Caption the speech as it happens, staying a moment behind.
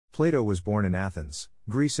Plato was born in Athens,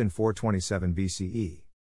 Greece in 427 BCE.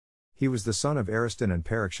 He was the son of Ariston and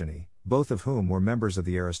Perictione, both of whom were members of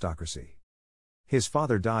the aristocracy. His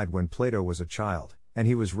father died when Plato was a child, and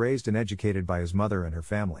he was raised and educated by his mother and her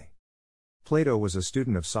family. Plato was a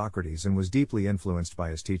student of Socrates and was deeply influenced by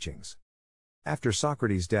his teachings. After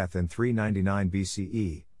Socrates' death in 399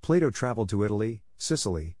 BCE, Plato traveled to Italy,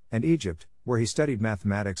 Sicily, and Egypt, where he studied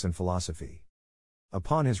mathematics and philosophy.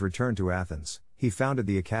 Upon his return to Athens, he founded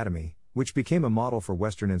the Academy, which became a model for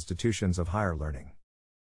Western institutions of higher learning.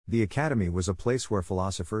 The Academy was a place where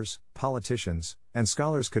philosophers, politicians, and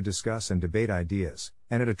scholars could discuss and debate ideas,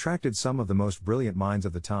 and it attracted some of the most brilliant minds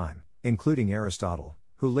of the time, including Aristotle,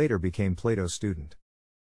 who later became Plato's student.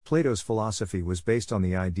 Plato's philosophy was based on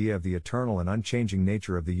the idea of the eternal and unchanging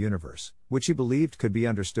nature of the universe, which he believed could be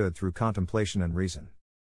understood through contemplation and reason.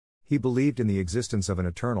 He believed in the existence of an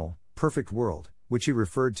eternal, perfect world, which he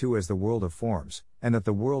referred to as the world of forms, and that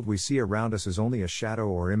the world we see around us is only a shadow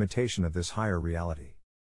or imitation of this higher reality.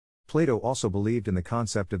 Plato also believed in the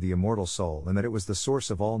concept of the immortal soul and that it was the source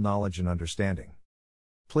of all knowledge and understanding.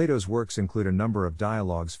 Plato's works include a number of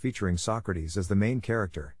dialogues featuring Socrates as the main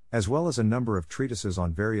character, as well as a number of treatises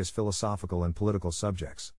on various philosophical and political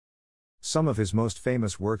subjects. Some of his most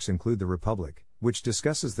famous works include The Republic, which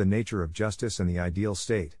discusses the nature of justice and the ideal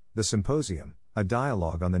state, the Symposium, a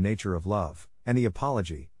dialogue on the nature of love, and the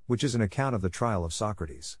Apology, which is an account of the trial of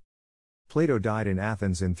Socrates. Plato died in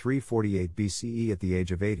Athens in 348 BCE at the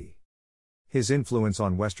age of 80. His influence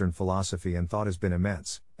on Western philosophy and thought has been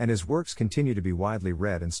immense, and his works continue to be widely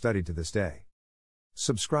read and studied to this day.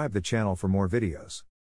 Subscribe the channel for more videos.